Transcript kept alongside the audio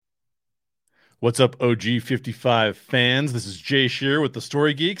What's up, OG55 fans? This is Jay Shear with the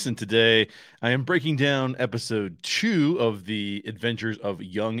Story Geeks, and today I am breaking down episode 2 of the Adventures of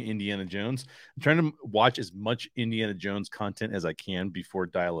Young Indiana Jones. I'm trying to watch as much Indiana Jones content as I can before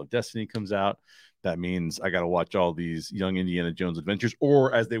Dial of Destiny comes out. That means I got to watch all these Young Indiana Jones adventures,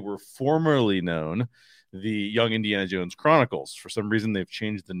 or as they were formerly known, the Young Indiana Jones Chronicles. For some reason, they've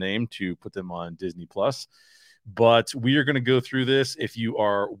changed the name to put them on Disney Plus. But we are going to go through this. If you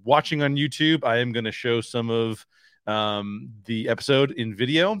are watching on YouTube, I am going to show some of the episode in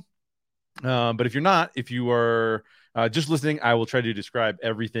video. But if you're not, if you are just listening, I will try to describe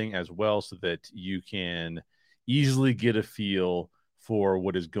everything as well so that you can easily get a feel for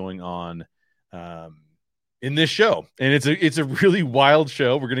what is going on in this show. And it's a really wild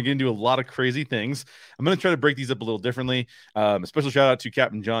show. We're going to get into a lot of crazy things. I'm going to try to break these up a little differently. A special shout out to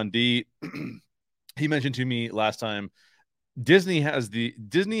Captain John D. He mentioned to me last time Disney has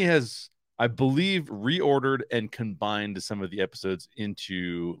I believe reordered and combined some of the episodes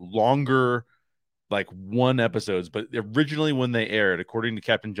into longer, like one episodes. But originally when they aired, according to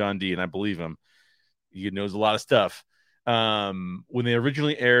Captain John D, and I believe him, he knows a lot of stuff. When they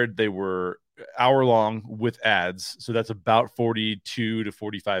originally aired, they were hour long with ads, so that's about 42 to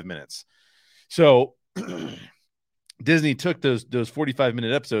 45 minutes. So Disney took those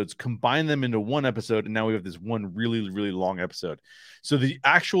 45-minute episodes, combined them into one episode, and now we have this one really, really long episode. So the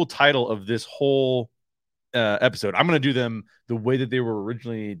actual title of this whole episode, I'm going to do them the way that they were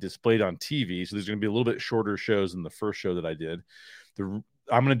originally displayed on TV. So there's going to be a little bit shorter shows than the first show that I did.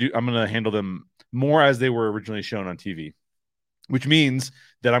 I'm going to handle them more as they were originally shown on TV, which means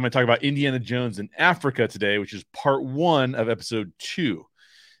that I'm going to talk about Indiana Jones in Africa today, which is part 1 of episode 2.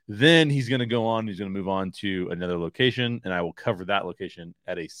 Then he's going to go on. He's going to move on to another location, and I will cover that location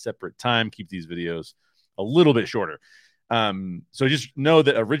at a separate time. Keep these videos a little bit shorter. So just know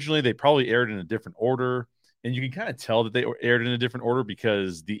that originally they probably aired in a different order, and you can kind of tell that they aired in a different order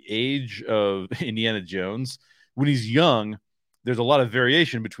because the age of Indiana Jones, when he's young, there's a lot of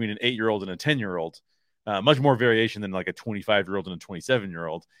variation between an 8-year-old and a 10-year-old. Much more variation than like a 25-year-old and a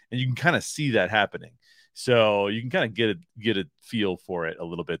 27-year-old, and you can kind of see that happening. So you can kind of get a feel for it a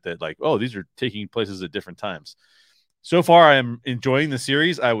little bit that like, oh, these are taking places at different times. So far, I am enjoying the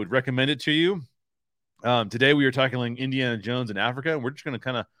series. I would recommend it to you. Today we are talking Indiana Jones in Africa, and we're just going to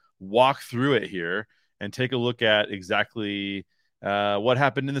kind of walk through it here and take a look at exactly what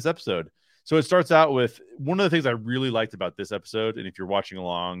happened in this episode. So it starts out with one of the things I really liked about this episode, and if you're watching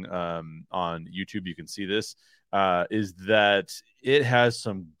along on YouTube, you can see this, is that it has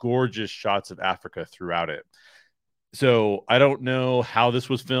some gorgeous shots of Africa throughout it. So I don't know how this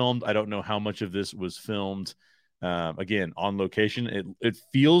was filmed. I don't know how much of this was filmed, again, on location. It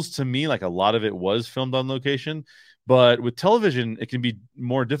feels to me like a lot of it was filmed on location. But with television, it can be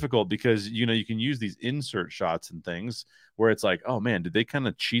more difficult because, you can use these insert shots and things where it's like, oh man, did they kind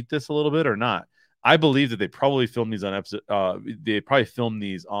of cheat this a little bit or not? I believe that they probably filmed these on episode. They probably filmed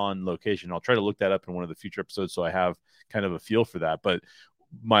these on location. I'll try to look that up in one of the future episodes so I have kind of a feel for that. But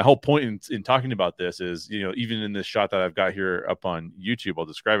my whole point in talking about this is, even in this shot that I've got here up on YouTube, I'll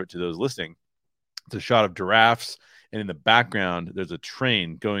describe it to those listening. It's a shot of giraffes, and in the background there's a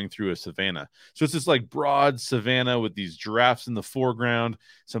train going through a savanna. So it's this like broad savanna with these giraffes in the foreground,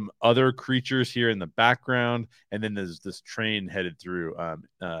 some other creatures here in the background, and then there's this train headed through,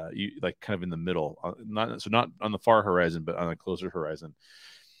 like kind of in the middle, not on the far horizon, but on a closer horizon.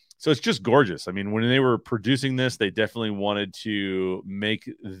 So it's just gorgeous. I mean, when they were producing this, they definitely wanted to make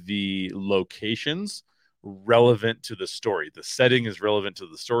the locations relevant to the story. The setting is relevant to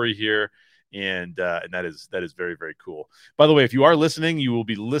the story here, and that is very, very cool. By the way, if you are listening, you will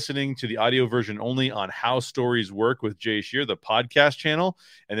be listening to the audio version only on How Stories Work with Jay Shear, the podcast channel.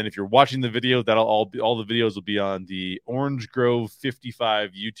 And then if you're watching the video, all the videos will be on the Orange Grove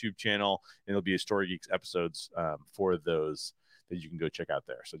 55 YouTube channel, and it'll be a Story Geeks episodes for those that you can go check out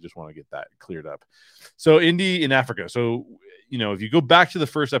there. So just want to get that cleared up. So Indy in Africa. So, if you go back to the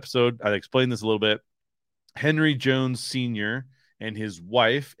first episode, I explained this a little bit. Henry Jones Sr. and his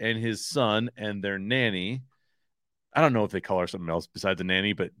wife and his son and their nanny. I don't know if they call her something else besides a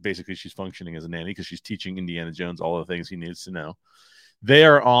nanny, but basically she's functioning as a nanny because she's teaching Indiana Jones all the things he needs to know. They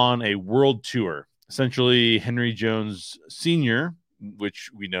are on a world tour. Essentially, Henry Jones Sr., which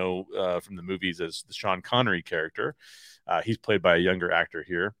we know from the movies as the Sean Connery character, he's played by a younger actor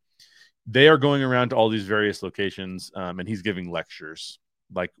here. They are going around to all these various locations, and he's giving lectures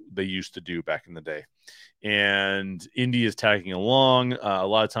like they used to do back in the day. And Indy is tagging along. A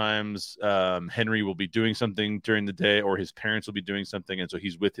lot of times, Henry will be doing something during the day, or his parents will be doing something, and so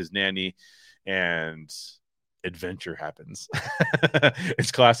he's with his nanny. And adventure happens.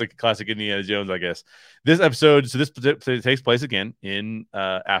 It's classic Indiana Jones, I guess. This episode, so this takes place again in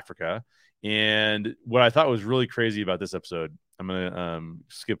Africa. And what I thought was really crazy about this episode, I'm going to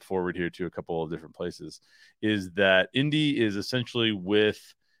skip forward here to a couple of different places, is that Indy is essentially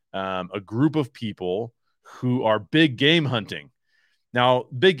with a group of people who are big game hunting. Now,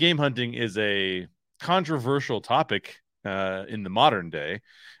 big game hunting is a controversial topic in the modern day.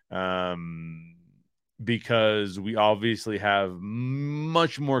 Because we obviously have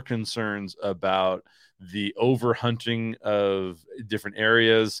much more concerns about the overhunting of different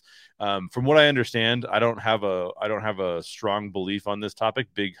areas. From what I understand, I don't have a strong belief on this topic.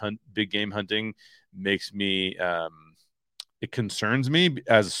 Big game hunting makes me it concerns me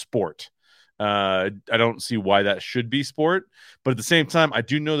as a sport. I don't see why that should be sport, but at the same time, I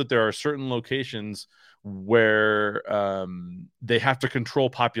do know that there are certain locations where they have to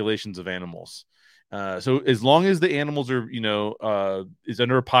control populations of animals. So as long as the animals are, is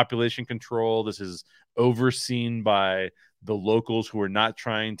under population control, this is overseen by the locals who are not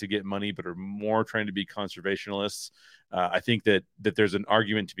trying to get money, but are more trying to be conservationists. I think that there's an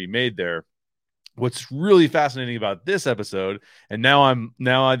argument to be made there. What's really fascinating about this episode, and I'm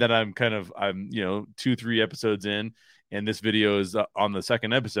 2-3 episodes in, and this video is on the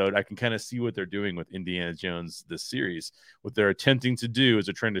second episode, I can kind of see what they're doing with Indiana Jones, this series. What they're attempting to do is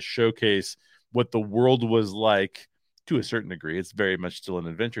they're trying to showcase what the world was like to a certain degree. It's very much still an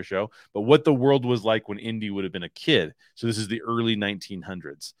adventure show, but what the world was like when Indy would have been a kid. So this is the early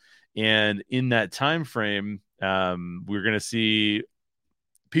 1900s. And in that time frame, we're going to see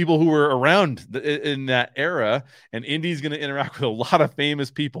people who were around in that era, and Indy's going to interact with a lot of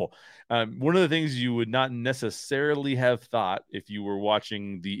famous people. One of the things you would not necessarily have thought if you were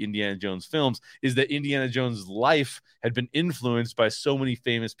watching the Indiana Jones films is that Indiana Jones' life had been influenced by so many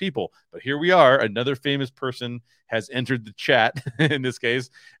famous people. But here we are, another famous person has entered the chat in this case,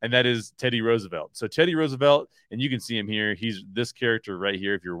 and that is Teddy Roosevelt. So Teddy Roosevelt, and you can see him here. He's this character right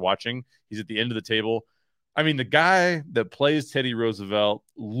here. If you're watching, he's at the end of the table. I mean, the guy that plays Teddy Roosevelt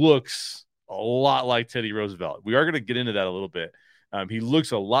looks a lot like Teddy Roosevelt. We are going to get into that a little bit. He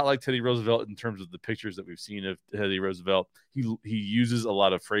looks a lot like Teddy Roosevelt in terms of the pictures that we've seen of Teddy Roosevelt. He uses a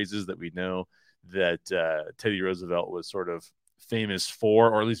lot of phrases that we know that Teddy Roosevelt was sort of famous for,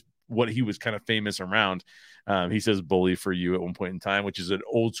 or at least what he was kind of famous around. He says "bully for you" at one point in time, which is an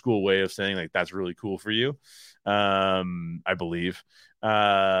old school way of saying like that's really cool for you, I believe.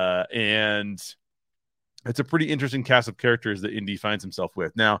 And it's a pretty interesting cast of characters that Indy finds himself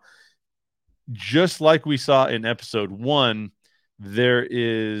with. Now, just like we saw in episode 1, there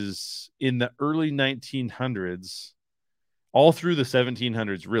is in the early 1900s, all through the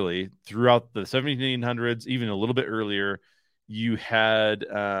 1700s, really, throughout the 1700s, even a little bit earlier, you had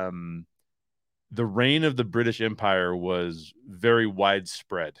the reign of the British Empire was very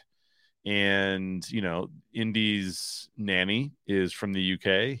widespread. And Indy's nanny is from the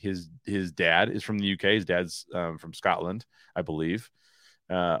UK. His dad is from the UK. His dad's from Scotland, I believe.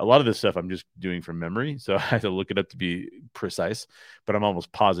 A lot of this stuff I'm just doing from memory, so I had to look it up to be precise. But I'm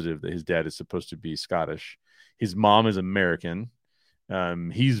almost positive that his dad is supposed to be Scottish. His mom is American.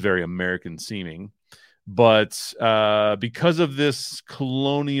 He's very American seeming, but because of this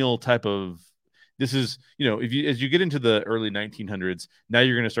colonial type of this is, as you get into the early 1900s, now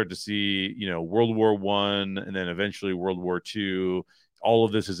you're going to start to see, World War I and then eventually World War II. All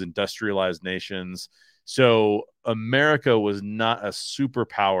of this is industrialized nations. So America was not a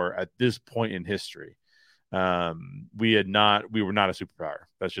superpower at this point in history. We were not a superpower.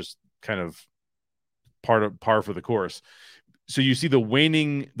 That's just kind of par for the course. So you see the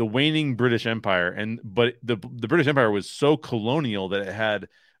waning British Empire, but the British Empire was so colonial that it had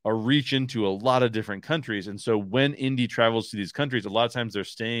a reach into a lot of different countries. And so when Indy travels to these countries, a lot of times they're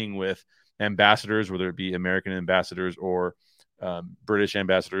staying with ambassadors, whether it be American ambassadors or British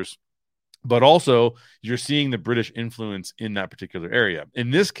ambassadors. But also you're seeing the British influence in that particular area.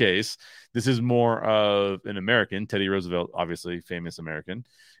 In this case, this is more of an American, Teddy Roosevelt, obviously famous American.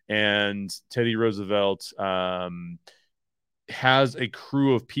 And Teddy Roosevelt has a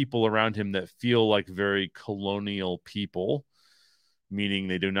crew of people around him that feel like very colonial people, meaning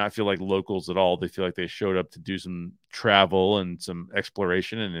they do not feel like locals at all. They feel like they showed up to do some travel and some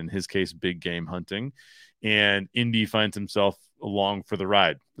exploration, and in his case, big game hunting. And Indy finds himself along for the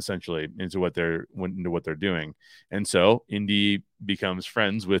ride, essentially, into what they're doing. And so Indy becomes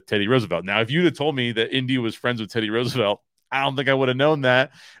friends with Teddy Roosevelt. Now, if you'd have told me that Indy was friends with Teddy Roosevelt, I don't think I would have known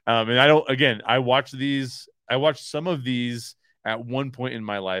that. And I watched some of these at one point in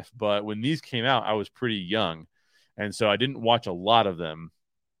my life, but when these came out, I was pretty young. And so I didn't watch a lot of them.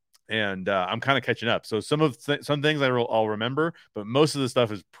 and I'm kind of catching up. So some things I'll remember, but most of the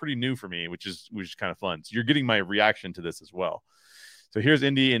stuff is pretty new for me, which is kind of fun. So you're getting my reaction to this as well. So here's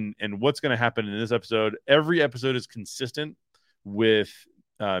Indy and what's going to happen in this episode. Every episode is consistent with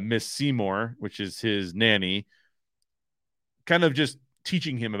Miss Seymour, which is his nanny, kind of just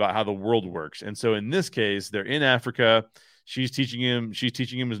teaching him about how the world works. And so in this case, they're in Africa. She's teaching him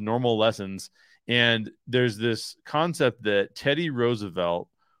his normal lessons. And there's this concept that Teddy Roosevelt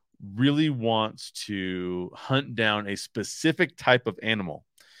really wants to hunt down a specific type of animal.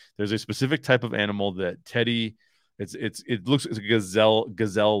 There's a specific type of animal that Teddy, it looks like a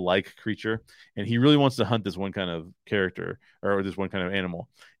gazelle like creature, and he really wants to hunt this one kind of character or this one kind of animal.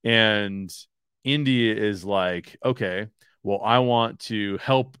 And Indy is like, okay, well, I want to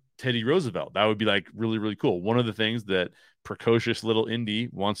help Teddy Roosevelt. That would be like really, really cool. One of the things that precocious little Indy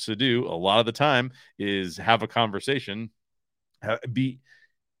wants to do a lot of the time is have a conversation,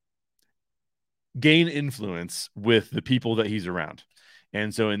 gain influence with the people that he's around.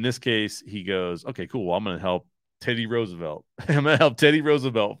 And so in this case, he goes, okay, cool. Well, I'm going to help Teddy Roosevelt. I'm going to help Teddy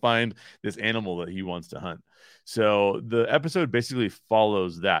Roosevelt find this animal that he wants to hunt. So the episode basically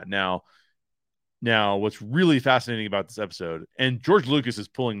follows that. Now, what's really fascinating about this episode, and George Lucas is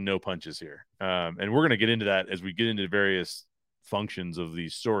pulling no punches here, and we're going to get into that as we get into various functions of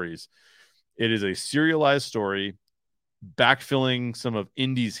these stories. It is a serialized story backfilling some of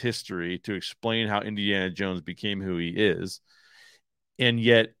Indy's history to explain how Indiana Jones became who he is. And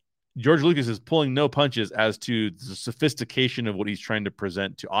yet George Lucas is pulling no punches as to the sophistication of what he's trying to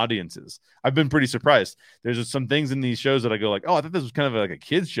present to audiences. I've been pretty surprised. There's some things in these shows that I go like, oh, I thought this was kind of like a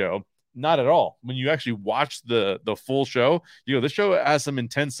kid's show. Not at all. When you actually watch the full show, you know, this show has some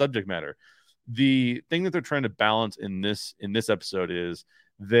intense subject matter. The thing that they're trying to balance in this episode is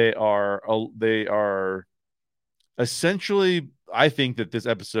they are essentially, I think that this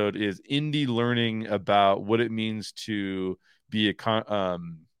episode is Indy learning about what it means to be what's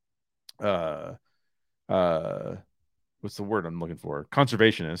the word I'm looking for?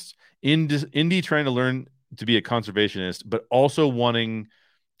 Conservationist. Indy trying to learn to be a conservationist, but also wanting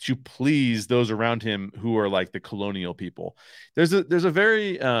to please those around him who are like the colonial people. There's a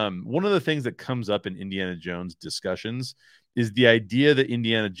very one of the things that comes up in Indiana Jones discussions is the idea that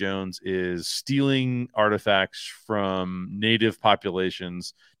Indiana Jones is stealing artifacts from native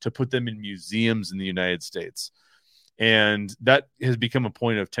populations to put them in museums in the United States. And that has become a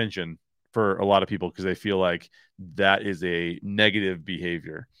point of tension for a lot of people because they feel like that is a negative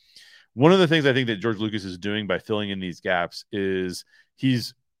behavior. One of the things I think that George Lucas is doing by filling in these gaps is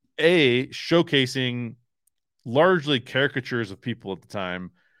he's showcasing largely caricatures of people at the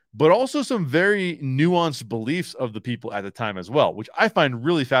time, but also some very nuanced beliefs of the people at the time as well, which I find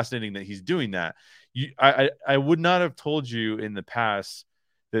really fascinating that he's doing that. I would not have told you in the past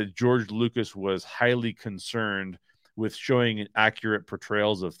that George Lucas was highly concerned with showing accurate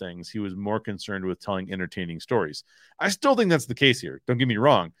portrayals of things. He was more concerned with telling entertaining stories. I still think that's the case here. Don't get me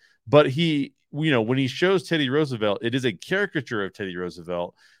wrong. But he, you know, when he shows Teddy Roosevelt, it is a caricature of Teddy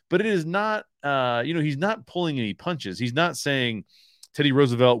Roosevelt, but it is not, he's not pulling any punches. He's not saying Teddy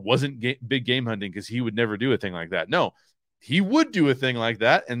Roosevelt wasn't big game hunting because he would never do a thing like that. No, he would do a thing like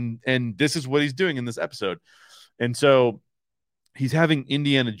that. And this is what he's doing in this episode. And so he's having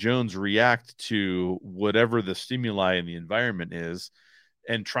Indiana Jones react to whatever the stimuli in the environment is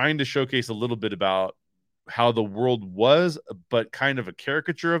and trying to showcase a little bit about how the world was, but kind of a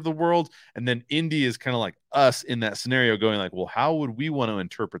caricature of the world. And then Indy is kind of like us in that scenario going like, well, how would we want to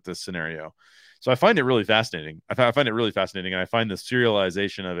interpret this scenario? So I find it really fascinating. I find it really fascinating. And I find the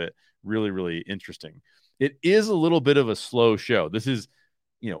serialization of it really, really interesting. It is a little bit of a slow show. This is,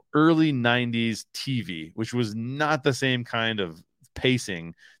 you know, early 90s TV, which was not the same kind of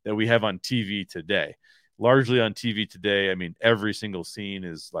pacing that we have on TV today. Largely on TV today, I mean, every single scene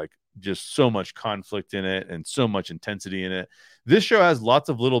is like just so much conflict in it and so much intensity in it. This show has lots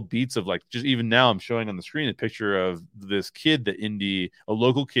of little beats of like, just even now I'm showing on the screen a picture of this kid that Indy, a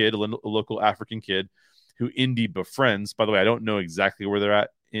local kid, a local African kid who Indy befriends. By the way, I don't know exactly where they're at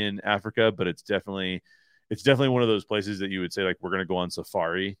in Africa, but it's definitely one of those places that you would say like we're going to go on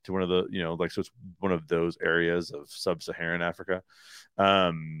safari to one of the, you know, like, so it's one of those areas of sub-Saharan Africa.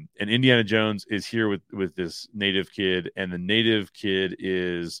 And Indiana Jones is here with this native kid, and the native kid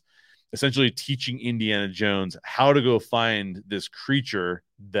is essentially teaching Indiana Jones how to go find this creature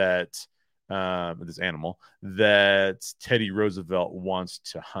that this animal that Teddy Roosevelt wants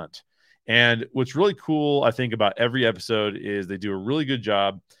to hunt. And what's really cool, I think, about every episode is they do a really good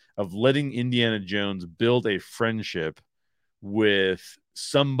job of letting Indiana Jones build a friendship with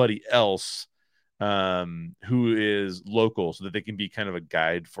somebody else who is local, so that they can be kind of a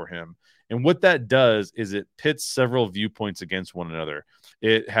guide for him. And what that does is it pits several viewpoints against one another.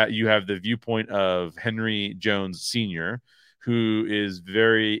 You have the viewpoint of Henry Jones Sr., who is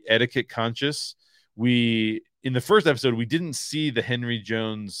very etiquette conscious. We in the first episode we didn't see the Henry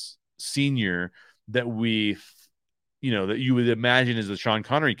Jones Sr. that that you would imagine is the Sean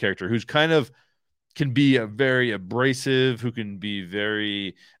Connery character, who's kind of can be a very abrasive, who can be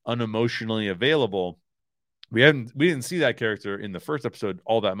very unemotionally available. We didn't see that character in the first episode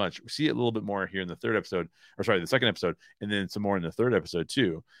all that much. We see it a little bit more here in the third episode, or sorry, the second episode, and then some more in the third episode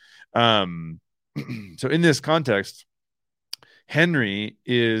too. So in this context, Henry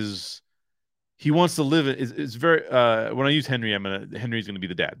he wants to live. Is very when I use Henry, Henry's gonna be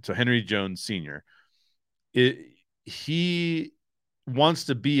the dad. So Henry Jones Sr. He wants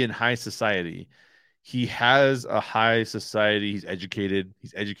to be in high society. He has a high society. He's educated.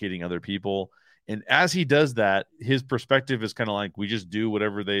 He's educating other people. And as he does that, his perspective is kind of like, we just do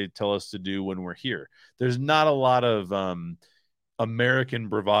whatever they tell us to do when we're here. There's not a lot of American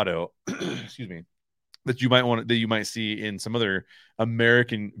bravado, excuse me, that you might see in some other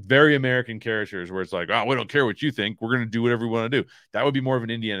very American characters, where it's like, oh, we don't care what you think. We're going to do whatever we want to do. That would be more of an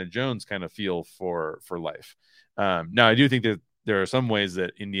Indiana Jones kind of feel for life. Now, I do think that there are some ways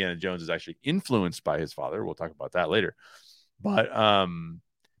that Indiana Jones is actually influenced by his father. We'll talk about that later.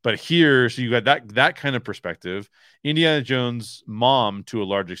 But here, so you got that kind of perspective. Indiana Jones' mom, to a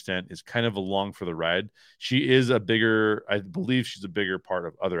large extent, is kind of along for the ride. I believe she's a bigger part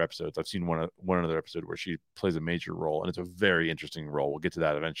of other episodes. I've seen one other episode where she plays a major role, and it's a very interesting role. We'll get to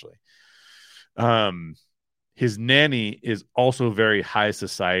that eventually. His nanny is also very high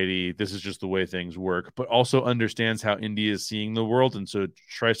society. This is just the way things work, but also understands how Indy is seeing the world, and so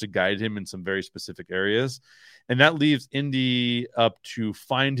tries to guide him in some very specific areas. And that leaves Indy up to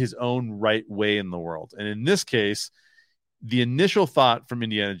find his own right way in the world. And in this case, the initial thought from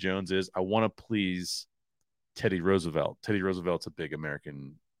Indiana Jones is, I want to please Teddy Roosevelt. Teddy Roosevelt's a big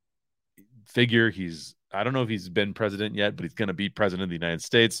American figure. I don't know if he's been president yet, but he's going to be president of the United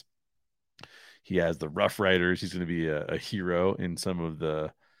States. He has the Rough Riders. He's going to be a hero in some of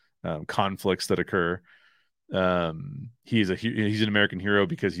the conflicts that occur. He's an American hero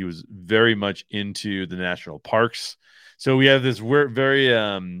because he was very much into the national parks. So we have this very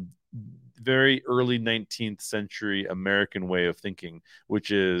very early 19th century American way of thinking, which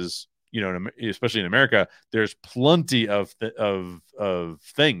is, especially in America, there's plenty of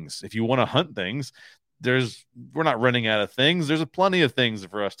things. If you want to hunt things, we're not running out of things. There's plenty of things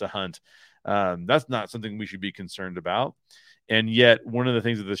for us to hunt. That's not something we should be concerned about. And yet, one of the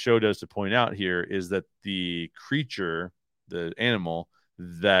things that the show does to point out here is that the creature, the animal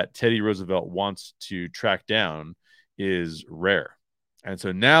that Teddy Roosevelt wants to track down, is rare. And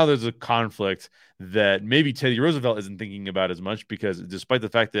so now there's a conflict that maybe Teddy Roosevelt isn't thinking about as much, because despite the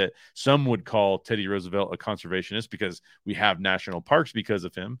fact that some would call Teddy Roosevelt a conservationist because we have national parks because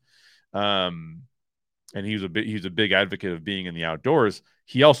of him, and he was a big advocate of being in the outdoors,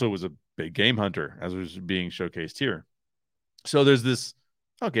 he also was a big game hunter, as was being showcased here. So there's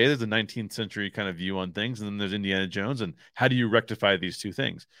a 19th century kind of view on things, and then there's Indiana Jones, and how do you rectify these two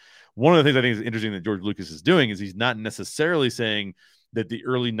things? One of the things I think is interesting that George Lucas is doing is he's not necessarily saying that the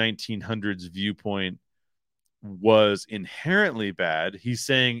early 1900s viewpoint was inherently bad. He's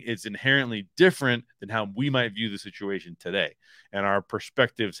saying it's inherently different than how we might view the situation today, and our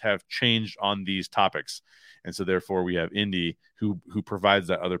perspectives have changed on these topics. And so therefore we have Indy who provides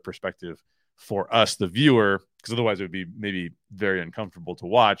that other perspective for us, the viewer, because otherwise it would be maybe very uncomfortable to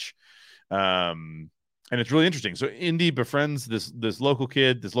watch. And it's really interesting. So Indy befriends this local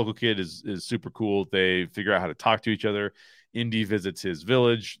kid. This local kid is super cool. They figure out how to talk to each other. Indy visits his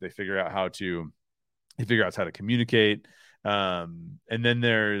village. He figures out how to communicate. And then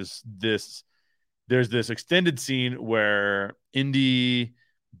there's this extended scene where Indy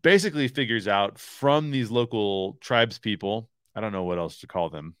basically figures out from these local tribes people, I don't know what else to call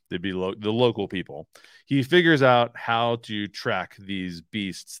them, they'd be the local people. He figures out how to track these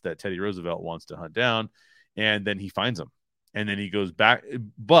beasts that Teddy Roosevelt wants to hunt down, and then he finds them. And then he goes back.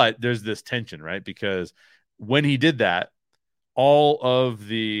 But there's this tension, right? Because when he did that, all of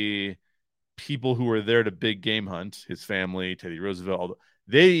the people who were there to big game hunt, his family, Teddy Roosevelt,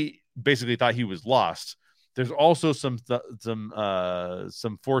 they basically thought he was lost. There's also some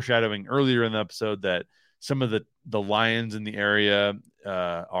foreshadowing earlier in the episode that some of the lions in the area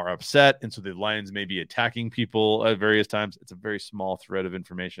are upset, and so the lions may be attacking people at various times. It's a very small thread of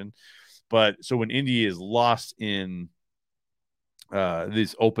information. But so when Indy is lost in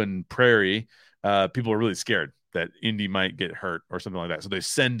this open prairie, people are really scared. Indy might get hurt or something like that. So they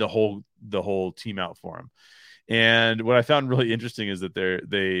send the whole team out for him. And what I found really interesting is that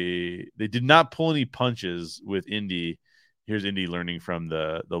they did not pull any punches with Indy. Here's Indy learning from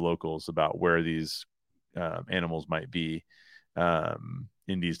the locals about where these animals might be.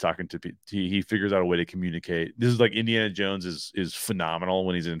 Indy's talking to he figures out a way to communicate. This is like Indiana Jones is phenomenal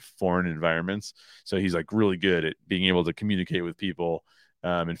when he's in foreign environments. So he's like really good at being able to communicate with people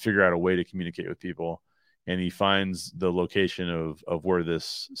and figure out a way to communicate with people. And he finds the location of where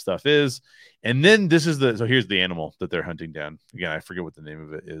this stuff is. And then here's the animal that they're hunting down. Again, I forget what the name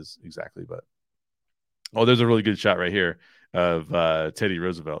of it is exactly, but there's a really good shot right here of Teddy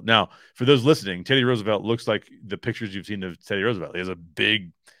Roosevelt. Now, for those listening, Teddy Roosevelt looks like the pictures you've seen of Teddy Roosevelt. He has a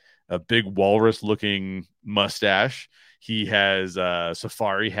big walrus-looking mustache. He has a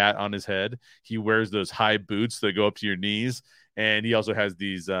safari hat on his head. He wears those high boots that go up to your knees, and he also has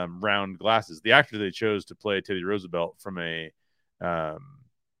these round glasses. The actor they chose to play Teddy Roosevelt from a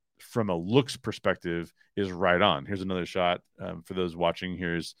looks perspective is right on. Here's another shot for those watching.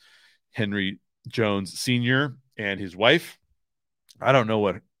 Here's Henry Jones Sr. and his wife. I don't know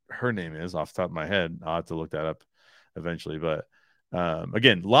what her name is off the top of my head. I'll have to look that up eventually. But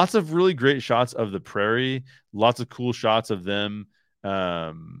again, lots of really great shots of the prairie, lots of cool shots of them,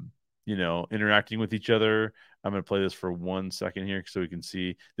 interacting with each other. I'm going to play this for 1 second here so we can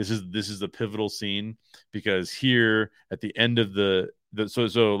see. This is the pivotal scene, because here at the end of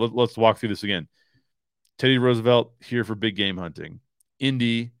let's walk through this again. Teddy Roosevelt here for big game hunting.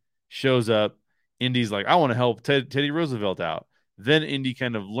 Indy shows up. Indy's like, I want to help Teddy Roosevelt out. Then Indy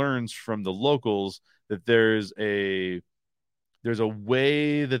kind of learns from the locals that there's a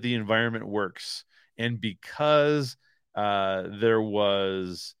way that the environment works. And because there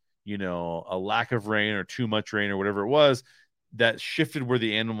was, a lack of rain or too much rain or whatever it was, that shifted where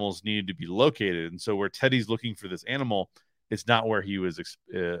the animals needed to be located. And so where Teddy's looking for this animal, it's not where he was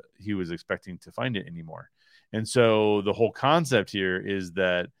expecting to find it anymore. And so the whole concept here is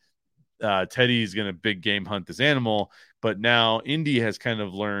that Teddy's going to big game hunt this animal, but now Indy has kind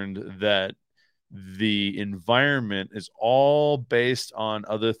of learned that the environment is all based on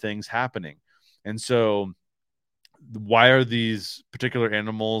other things happening. And so why are these particular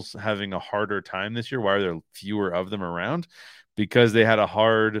animals having a harder time this year? Why are there fewer of them around? Because they had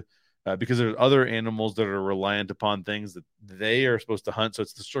because there's other animals that are reliant upon things that they are supposed to hunt. So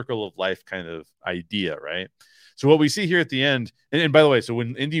it's the circle of life kind of idea, right? So what we see here at the end, and by the way, so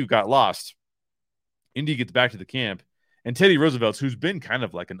when Indy got lost, Indy gets back to the camp, and Teddy Roosevelt, who's been kind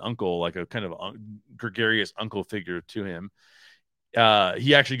of like an uncle, like a kind of gregarious uncle figure to him,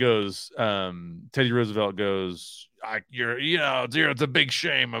 he actually goes, Teddy Roosevelt goes, it's a big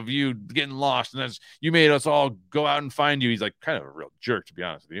shame of you getting lost, and you made us all go out and find you. He's like kind of a real jerk, to be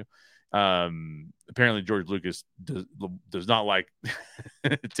honest with you. Apparently George Lucas does not like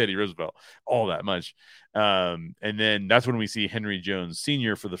Teddy Roosevelt all that much. And then that's when we see Henry Jones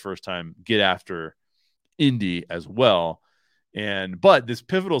Sr. for the first time get after Indy as well. But this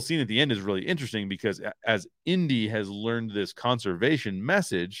pivotal scene at the end is really interesting, because as Indy has learned this conservation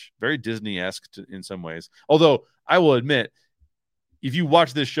message, very Disney-esque in some ways, although I will admit, if you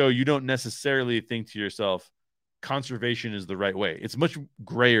watch this show, you don't necessarily think to yourself, conservation is the right way. It's much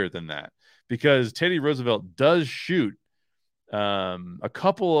grayer than that, because Teddy Roosevelt does shoot a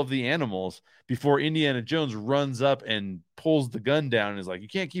couple of the animals before Indiana Jones runs up and pulls the gun down and is like, you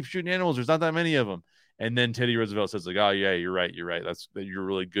can't keep shooting animals. There's not that many of them. And then Teddy Roosevelt says like, oh yeah, you're right. You're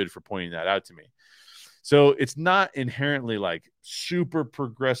really good for pointing that out to me. So it's not inherently like super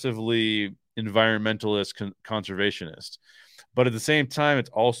progressively environmentalist conservationist, but at the same time, it's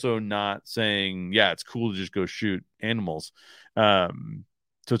also not saying, yeah, it's cool to just go shoot animals. So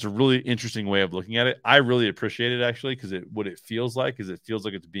it's a really interesting way of looking at it. I really appreciate it, actually, because what it feels like is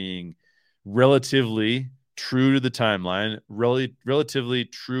it's being relatively true to the timeline, relatively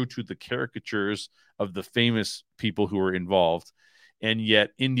true to the caricatures of the famous people who were involved. And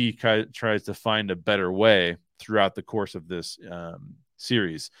yet Indy tries to find a better way throughout the course of this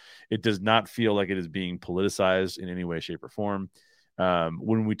series. It does not feel like it is being politicized in any way, shape, or form.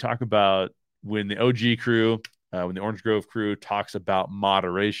 When we talk about when the OG crew, when the Orange Grove crew talks about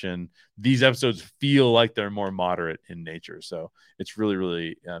moderation, these episodes feel like they're more moderate in nature. So it's really,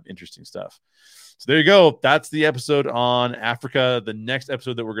 really interesting stuff. So there you go. That's the episode on Africa. The next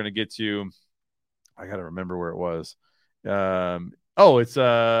episode that we're going to get to, I got to remember where it was. It's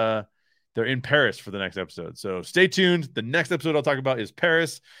they're in Paris for the next episode. So stay tuned. The next episode I'll talk about is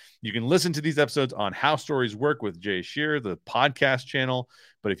Paris. You can listen to these episodes on How Stories Work with Jay Shear, the podcast channel.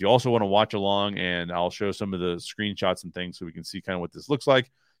 But if you also want to watch along, and I'll show some of the screenshots and things so we can see kind of what this looks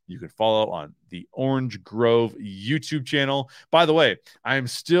like, You can follow on the Orange Grove YouTube channel. By the way, I am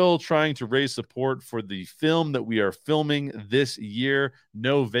still trying to raise support for the film that we are filming this year,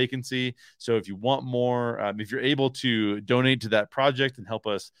 No Vacancy. So if you want more, if you're able to donate to that project and help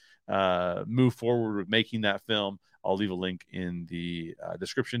us move forward with making that film, I'll leave a link in the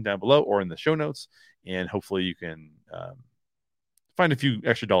description down below or in the show notes. And hopefully you can find a few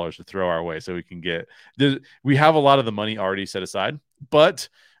extra dollars to throw our way so we can get we have a lot of the money already set aside, but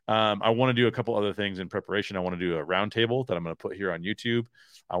I want to do a couple other things in preparation. I want to do a roundtable that I'm going to put here on YouTube.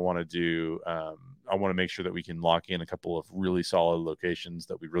 I want to make sure that we can lock in a couple of really solid locations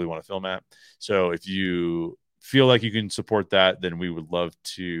that we really want to film at. So if you feel like you can support that, then we would love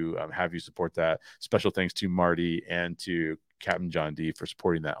to have you support that. Special thanks to Marty and to Captain John D for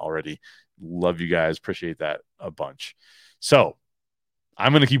supporting that already. Love you guys. Appreciate that a bunch. So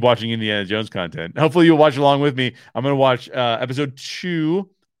I'm going to keep watching Indiana Jones content. Hopefully you'll watch along with me. I'm going to watch episode 2,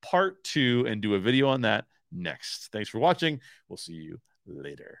 part 2, and do a video on that next. Thanks for watching. We'll see you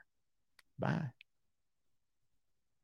later. Bye.